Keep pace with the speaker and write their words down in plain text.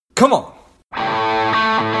Come on.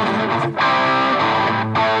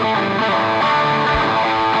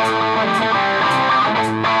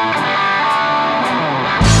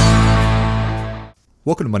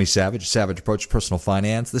 Welcome to Money Savage, Savage Approach to Personal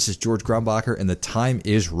Finance. This is George Grumbacher, and the time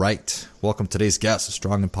is right. Welcome to today's guest, a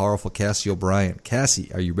strong and powerful Cassie O'Brien.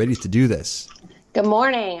 Cassie, are you ready to do this? Good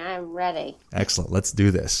morning. I'm ready. Excellent. Let's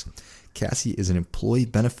do this. Cassie is an employee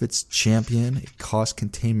benefits champion, a cost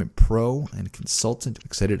containment pro, and a consultant.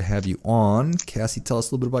 Excited to have you on. Cassie, tell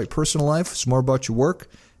us a little bit about your personal life, some more about your work,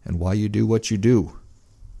 and why you do what you do.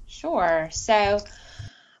 Sure. So,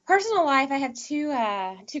 personal life, I have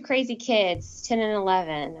two crazy kids, 10 and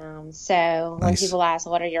 11. So when people ask,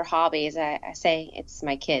 what are your hobbies? I say it's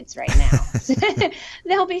my kids right now.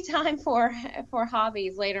 There'll be time for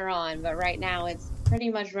hobbies later on, but right now it's pretty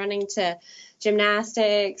much running to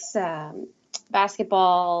gymnastics,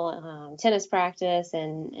 basketball, tennis practice,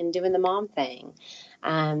 and doing the mom thing.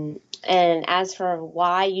 And as for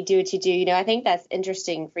why you do what you do, I think that's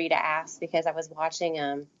interesting for you to ask, because I was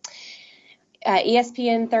watching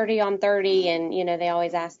ESPN 30 on 30, and they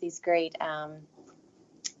always ask these great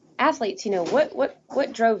athletes,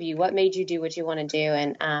 what drove you, what made you do what you want to do,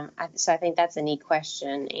 and so I think that's a neat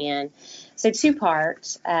question. And so two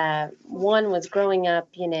parts. One was growing up,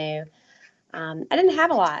 I didn't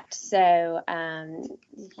have a lot, so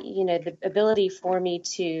the ability for me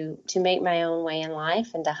to make my own way in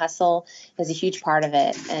life and to hustle was a huge part of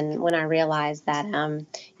it. And when I realized that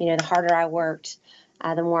the harder I worked,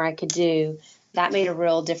 the more I could do, that made a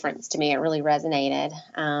real difference to me. It really resonated.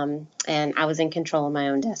 And I was in control of my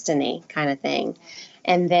own destiny, kind of thing.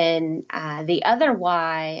 And then the other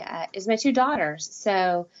why is my two daughters.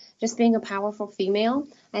 So just being a powerful female,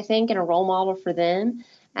 I think, and a role model for them.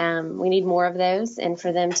 We need more of those, and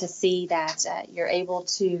for them to see that you're able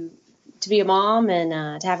to be a mom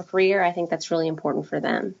and to have a career, I think that's really important for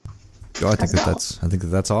them. Oh, I think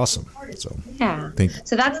that's awesome. So yeah.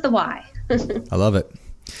 So that's the why. I love it.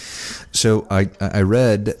 So I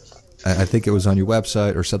read, I think it was on your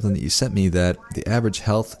website or something that you sent me, that the average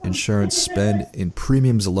health insurance spend in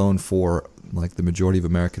premiums alone for like the majority of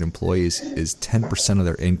American employees is 10% of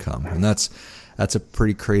their income, and that's a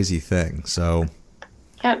pretty crazy thing. So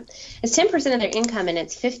yeah, it's 10% of their income, and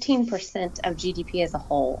it's 15% of GDP as a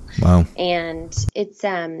whole. Wow. And it's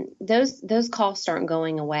those costs aren't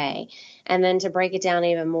going away. And then to break it down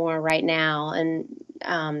even more right now, and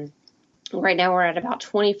right now we're at about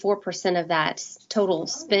 24% of that total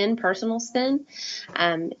spend, personal spend,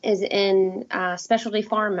 is in specialty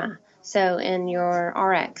pharma, so in your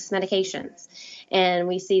RX medications. And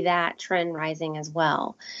we see that trend rising as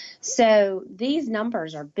well. So these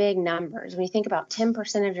numbers are big numbers. When you think about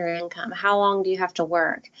 10% of your income, how long do you have to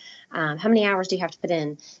work? How many hours do you have to put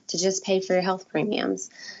in to just pay for your health premiums?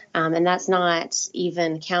 And that's not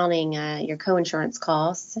even counting your coinsurance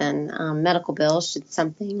costs and medical bills should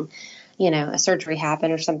something, a surgery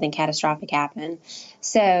happen or something catastrophic happen.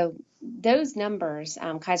 So those numbers,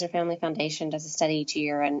 Kaiser Family Foundation does a study each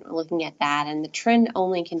year and looking at that, and the trend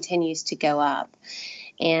only continues to go up.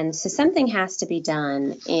 And so something has to be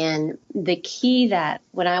done. And the key that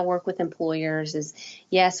when I work with employers is,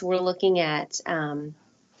 yes, we're looking at,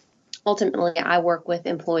 ultimately I work with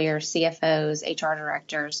employers, CFOs, HR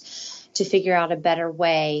directors to figure out a better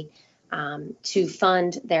way to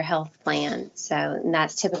fund their health plan. So, and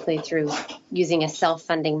that's typically through using a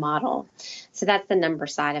self-funding model. So that's the number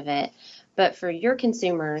side of it. But for your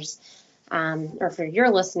consumers, or for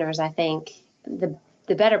your listeners, I think the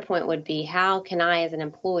better point would be, how can I as an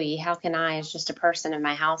employee, how can I as just a person in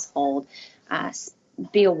my household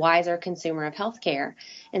be a wiser consumer of healthcare?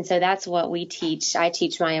 And so that's what we teach. I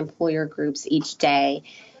teach my employer groups each day,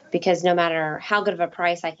 because no matter how good of a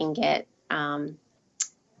price I can get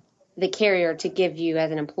the carrier to give you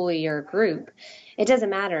as an employee or group, it doesn't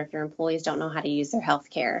matter if your employees don't know how to use their health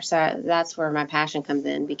care. So that's where my passion comes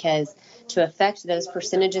in, because to affect those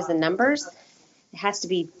percentages and numbers, it has to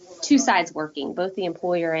be two sides working, both the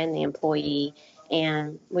employer and the employee.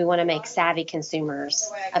 And we want to make savvy consumers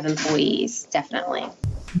of employees, definitely.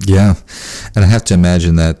 Yeah. And I have to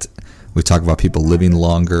imagine that we talk about people living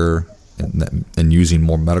longer and using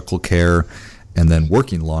more medical care, and then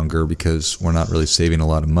working longer because we're not really saving a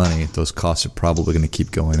lot of money. Those costs are probably going to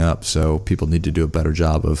keep going up. So people need to do a better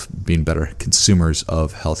job of being better consumers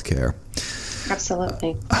of healthcare.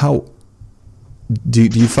 Absolutely. How do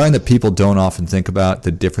you find that people don't often think about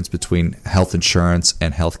the difference between health insurance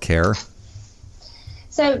and health care?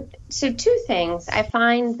 So two things. I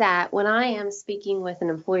find that when I am speaking with an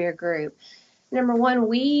employer group, number one,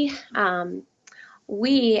 we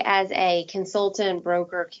we as a consultant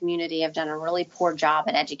broker community have done a really poor job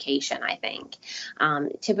at education, I think.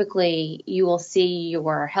 Typically, you will see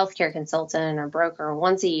your healthcare consultant or broker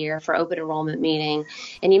once a year for open enrollment meeting,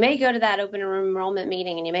 and you may go to that open enrollment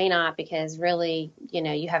meeting and you may not, because really,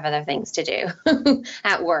 you have other things to do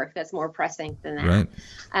at work that's more pressing than that. Right.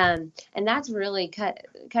 And that's really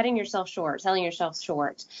cutting yourself short, selling yourself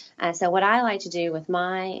short. So what I like to do with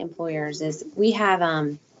my employers is we have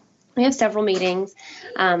several meetings.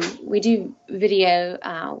 We do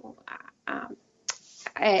video.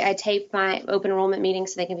 I tape my open enrollment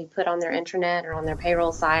meetings so they can be put on their intranet or on their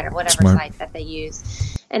payroll site or whatever site that they use.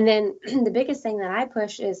 And then the biggest thing that I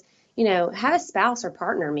push is, have a spouse or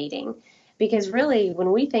partner meeting, because really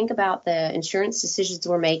when we think about the insurance decisions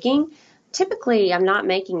we're making, typically I'm not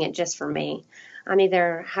making it just for me. I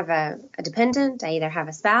either have a dependent, I either have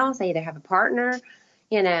a spouse, I either have a partner,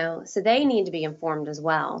 so they need to be informed as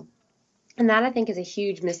well. And that, I think, is a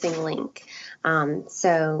huge missing link.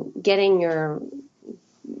 So getting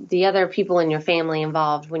the other people in your family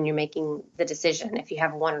involved when you're making the decision, if you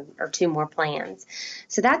have one or two more plans.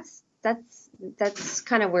 So that's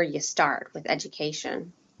kind of where you start with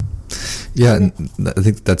education. Yeah, and I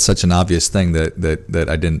think that's such an obvious thing that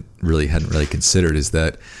I hadn't really considered, is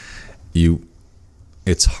that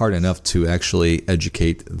it's hard enough to actually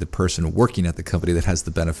educate the person working at the company that has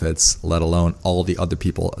the benefits, let alone all the other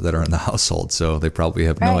people that are in the household. So they probably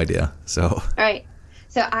have no idea. So right.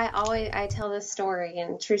 So I tell this story,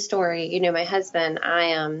 and true story. My husband,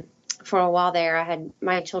 for a while there,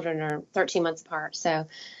 my children are 13 months apart, so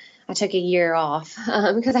I took a year off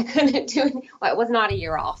because I couldn't do it. Well, it was not a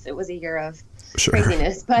year off; it was a year of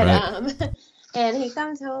craziness. But right. And he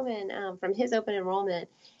comes home and from his open enrollment,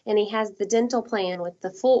 and he has the dental plan with the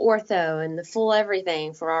full ortho and the full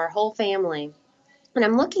everything for our whole family. And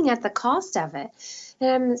I'm looking at the cost of it, and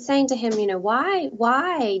I'm saying to him,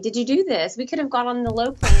 why did you do this? We could have got on the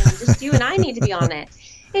low plan. Just you and I need to be on it.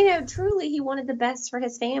 Truly, he wanted the best for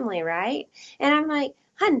his family, right? And I'm like,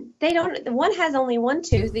 hun, one has only one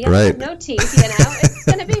tooth, the other has no teeth, it's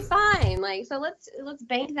going to be fine. So let's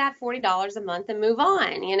bank that $40 a month and move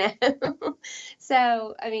on,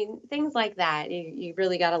 So, things like that, you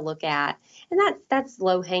really got to look at, and that's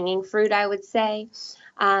low hanging fruit, I would say.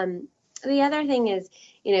 The other thing is,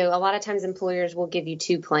 a lot of times employers will give you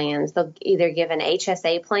two plans. They'll either give an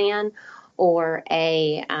HSA plan or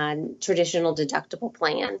a traditional deductible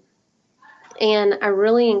plan. And I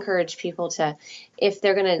really encourage people to, if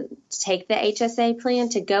they're going to take the HSA plan,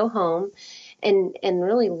 to go home and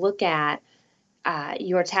really look at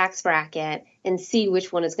your tax bracket and see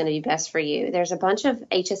which one is going to be best for you. There's a bunch of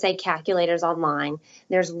HSA calculators online.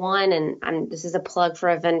 There's one, and this is a plug for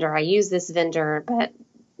a vendor. I use this vendor, but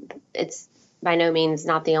it's by no means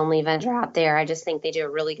not the only vendor out there. I just think they do a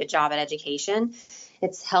really good job at education.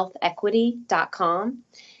 It's healthequity.com,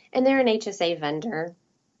 and they're an HSA vendor.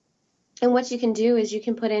 And what you can do is you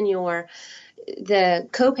can put in the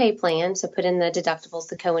copay plan, so put in the deductibles,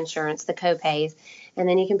 the coinsurance, the copays, and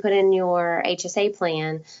then you can put in your HSA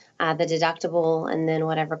plan, the deductible, and then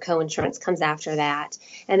whatever coinsurance comes after that.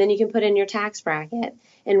 And then you can put in your tax bracket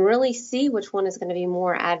and really see which one is going to be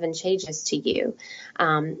more advantageous to you.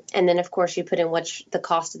 And then, of course, you put in the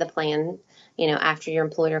cost of the plan, after your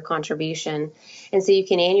employer contribution. And so you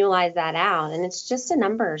can annualize that out, and it's just a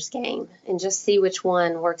numbers game, and just see which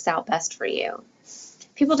one works out best for you.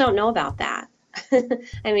 People don't know about that.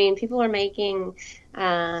 People are making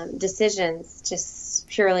decisions just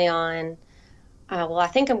purely on, I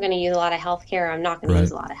think I'm going to use a lot of healthcare. I'm not going to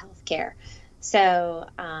use a lot of healthcare. So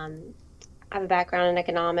I have a background in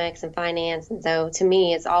economics and finance, and so to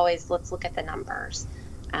me, it's always, let's look at the numbers.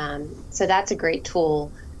 So that's a great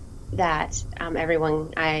tool that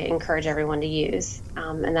I encourage everyone to use,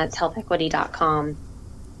 and that's healthequity.com.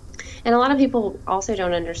 And a lot of people also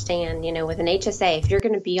don't understand, with an HSA, if you're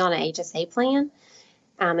going to be on an HSA plan,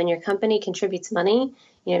 and your company contributes money,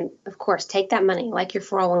 of course, take that money, like your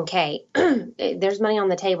 401k. There's money on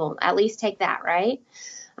the table. At least take that, right?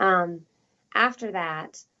 After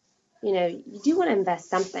that, you do want to invest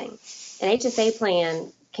something. An HSA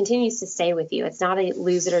plan continues to stay with you. It's not a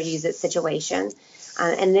lose it or use it situation.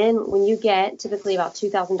 And then when you get typically about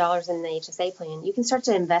 $2,000 in the HSA plan, you can start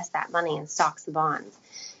to invest that money in stocks and bonds.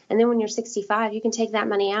 And then when you're 65, you can take that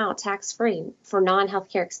money out tax-free for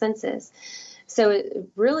non-healthcare expenses. So it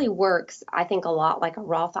really works, I think, a lot like a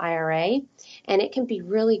Roth IRA, and it can be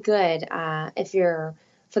really good if you're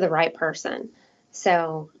for the right person.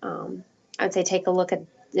 So I would say take a look at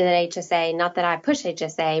the HSA. Not that I push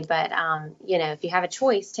HSA, but if you have a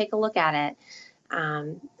choice, take a look at it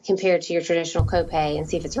compared to your traditional copay and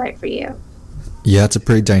see if it's right for you. Yeah, it's a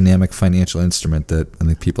pretty dynamic financial instrument that I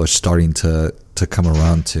think people are starting to come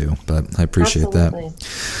around to, but I appreciate Absolutely.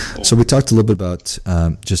 that. Yeah. So we talked a little bit about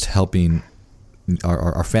just helping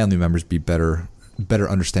our family members be better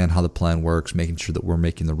understand how the plan works, making sure that we're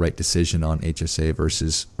making the right decision on HSA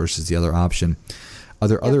versus the other option. Are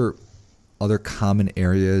there other common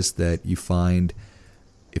areas that you find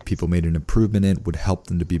if people made an improvement in would help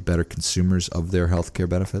them to be better consumers of their healthcare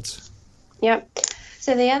benefits? Yep.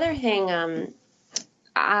 So the other thing,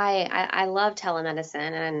 I love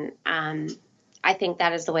telemedicine, and I think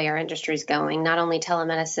that is the way our industry is going. Not only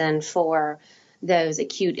telemedicine for those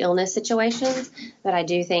acute illness situations, but I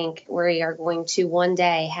do think we are going to one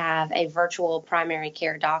day have a virtual primary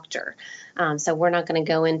care doctor. So we're not going to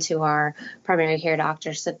go into our primary care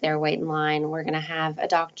doctor, sit there, wait in line. We're going to have a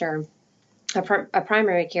doctor, a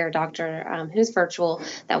primary care doctor who's virtual,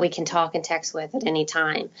 that we can talk and text with at any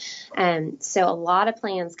time. So a lot of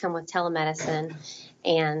plans come with telemedicine.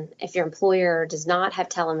 And if your employer does not have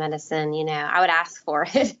telemedicine, I would ask for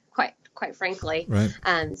it, quite frankly.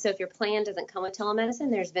 Right. So if your plan doesn't come with telemedicine,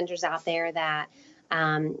 there's vendors out there that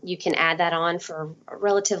you can add that on for a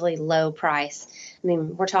relatively low price. I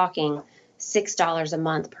mean, we're talking $6 a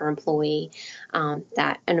month per employee,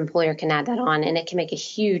 that an employer can add that on, and it can make a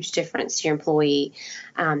huge difference to your employee.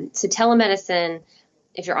 So telemedicine,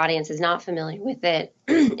 if your audience is not familiar with it,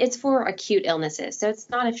 it's for acute illnesses. So it's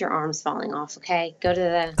not if your arm's falling off. Okay, go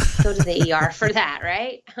to the ER for that,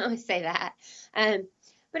 right? I always say that.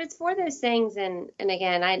 But it's for those things, and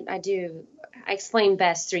again, I explain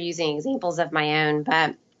best through using examples of my own.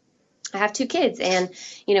 But I have 2 kids, and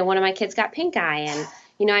one of my kids got pink eye, and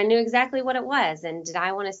I knew exactly what it was. And did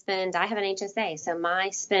I want to spend? I have an HSA, so my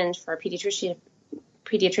spend for a pediatrician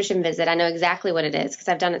visit, I know exactly what it is because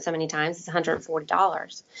I've done it so many times. It's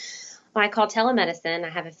 $140. When I call telemedicine, I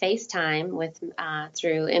have a FaceTime with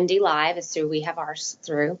through MD Live, is through we have ours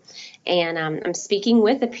through, and I'm speaking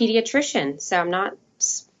with a pediatrician. So I'm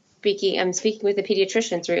speaking with a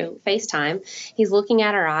pediatrician through FaceTime. He's looking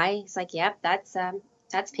at her eye. He's like, "Yep, that's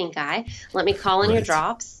pink eye. Let me call in your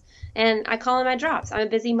drops." And I call in my drops. I'm a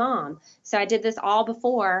busy mom, so I did this all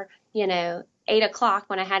before 8:00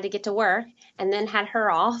 when I had to get to work, and then had her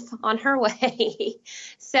off on her way.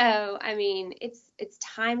 So, I mean, it's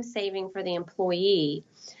time saving for the employee,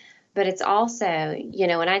 but it's also,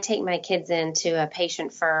 when I take my kids into a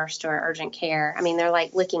patient first or urgent care, I mean, they're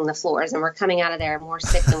like licking the floors, and we're coming out of there more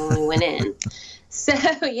sick than when we went in. So,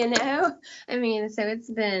 I mean, so it's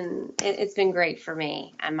been great for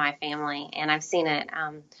me and my family, and I've seen it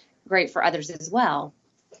great for others as well.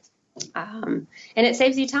 And it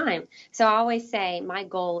saves you time. So I always say my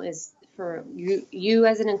goal is for you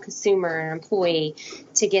as a consumer or employee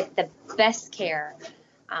to get the best care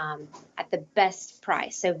at the best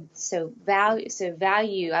price. So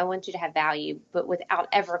value. I want you to have value, but without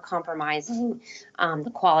ever compromising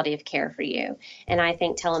the quality of care for you. And I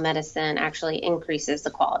think telemedicine actually increases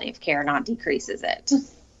the quality of care, not decreases it.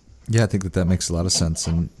 Yeah, I think that makes a lot of sense,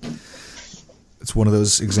 and it's one of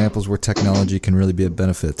those examples where technology can really be a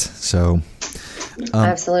benefit. So,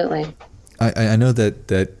 Absolutely. I know that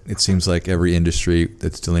it seems like every industry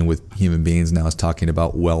that's dealing with human beings now is talking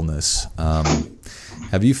about wellness.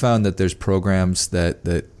 Have you found that there's programs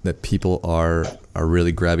that people are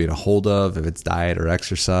really grabbing a hold of, if it's diet or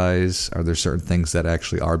exercise? Are there certain things that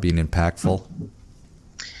actually are being impactful?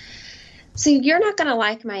 So you're not going to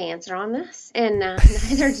like my answer on this, and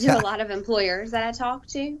neither do a lot of employers that I talk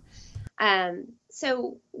to.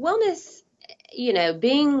 So wellness,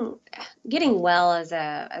 getting well as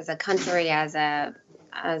a country, as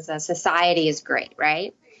a society is great,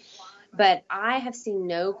 right? But I have seen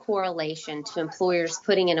no correlation to employers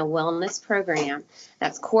putting in a wellness program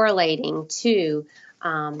that's correlating to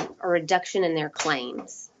a reduction in their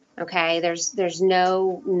claims. Okay, there's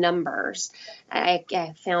no numbers.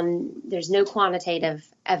 I found there's no quantitative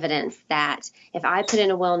evidence that if I put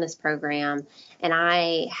in a wellness program and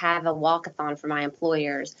I have a walkathon for my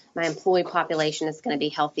employers, my employee population is going to be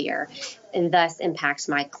healthier, and thus impacts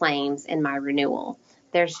my claims and my renewal.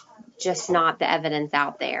 There's just not the evidence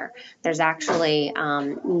out there. There's actually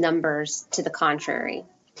numbers to the contrary.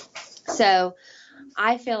 So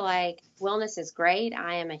I feel like wellness is great.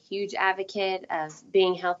 I am a huge advocate of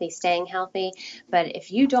being healthy, staying healthy. But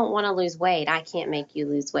if you don't want to lose weight, I can't make you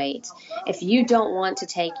lose weight. If you don't want to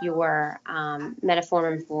take your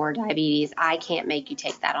metformin for diabetes, I can't make you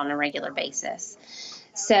take that on a regular basis.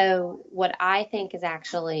 So what I think is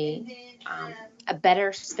actually a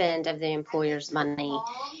better spend of the employer's money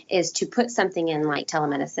is to put something in like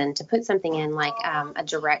telemedicine, to put something in like a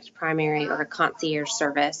direct primary or a concierge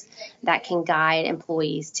service that can guide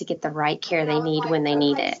employees to get the right care they need when they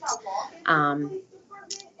need it.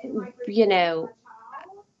 You know,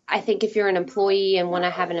 I think if you're an employee and want to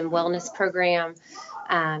have a wellness program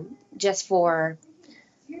just for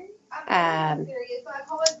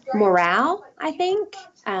morale, I think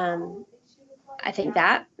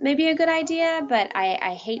that may be a good idea, but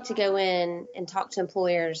I hate to go in and talk to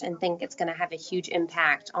employers and think it's going to have a huge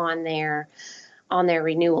impact on their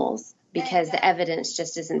renewals, because the evidence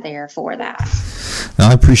just isn't there for that. No,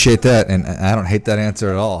 I appreciate that, and I don't hate that answer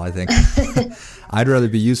at all. I think I'd rather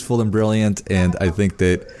be useful than brilliant, and I think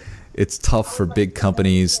that it's tough for all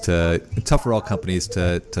companies to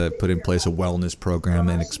put in place a wellness program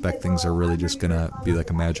and expect things are really just going to be like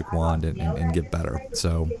a magic wand and get better.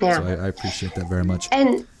 So I appreciate that very much.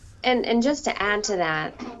 And just to add to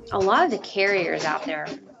that, a lot of the carriers out there,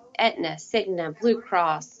 Aetna, Cigna, Blue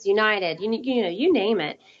Cross, United, you name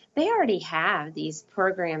it, they already have these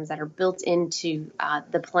programs that are built into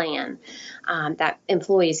the plan that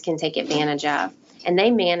employees can take advantage of, and they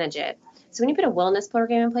manage it. So when you put a wellness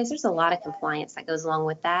program in place, there's a lot of compliance that goes along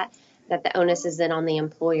with that the onus is then on the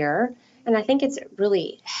employer. And I think it's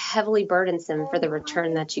really heavily burdensome for the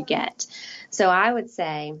return that you get. So I would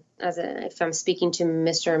say, if I'm speaking to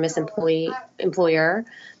Mr. or Miss Employer,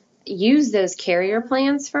 use those carrier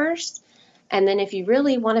plans first. And then if you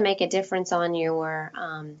really want to make a difference on your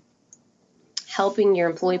helping your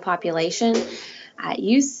employee population,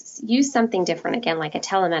 use something different, again, like a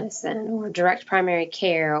telemedicine or direct primary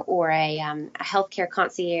care or a healthcare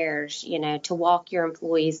concierge, to walk your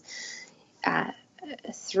employees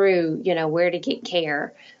through, where to get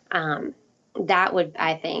care. That would,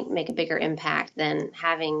 I think, make a bigger impact than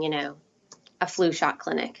having, a flu shot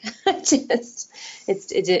clinic.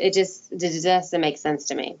 It just doesn't make sense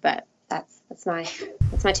to me, but that's my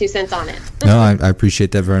 2 cents on it. No, I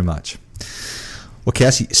appreciate that very much. Well,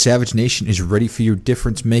 Cassie, Savage Nation is ready for your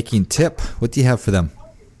difference-making tip. What do you have for them?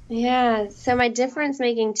 Yeah, so my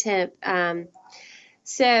difference-making tip.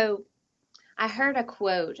 So I heard a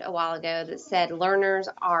quote a while ago that said, "Learners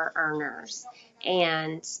are earners,"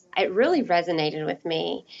 and it really resonated with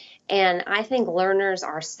me. And I think learners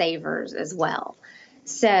are savers as well.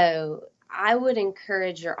 So I would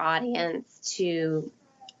encourage your audience to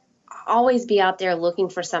always be out there looking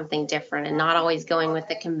for something different and not always going with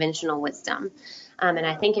the conventional wisdom. And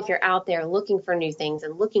I think if you're out there looking for new things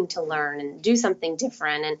and looking to learn and do something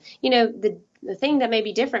different, and, the thing that may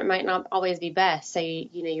be different might not always be best. So,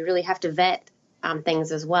 you really have to vet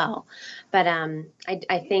things as well. But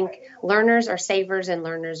I think learners are savers and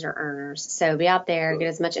learners are earners. So be out there, get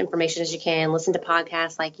as much information as you can, listen to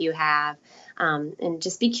podcasts like you have, and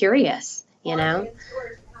just be curious, Well,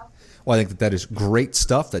 I think that is great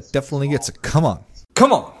stuff. That definitely gets a come on.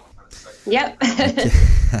 Yep.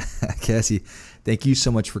 Cassie, thank you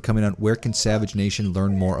so much for coming on. Where can Savage Nation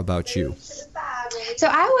learn more about you? So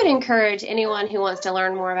I would encourage anyone who wants to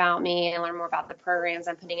learn more about me and learn more about the programs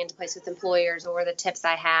I'm putting into place with employers or the tips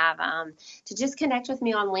I have, to just connect with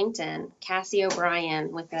me on LinkedIn, Cassie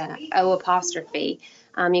O'Brien with a O apostrophe.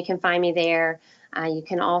 You can find me there. You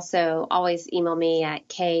can also always email me at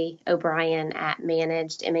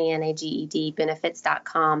kobrien@managed, managed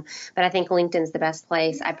benefits.com. But I think LinkedIn's the best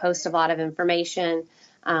place. I post a lot of information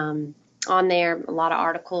on there, a lot of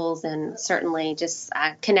articles, and certainly just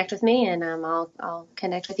connect with me, and I'll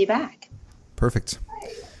connect with you back. Perfect.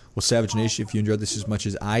 Well, Savage Nation, if you enjoyed this as much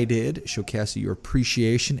as I did, show Cassie your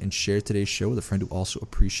appreciation and share today's show with a friend who also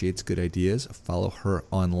appreciates good ideas. Follow her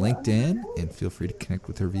on LinkedIn and feel free to connect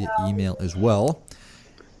with her via email as well.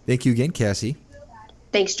 Thank you again, Cassie.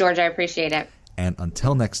 Thanks, George. I appreciate it. And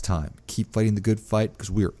until next time, keep fighting the good fight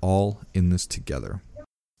because we are all in this together.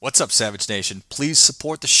 What's up, Savage Nation? Please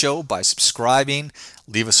support the show by subscribing,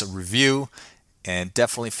 leave us a review, and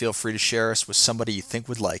definitely feel free to share us with somebody you think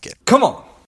would like it. Come on!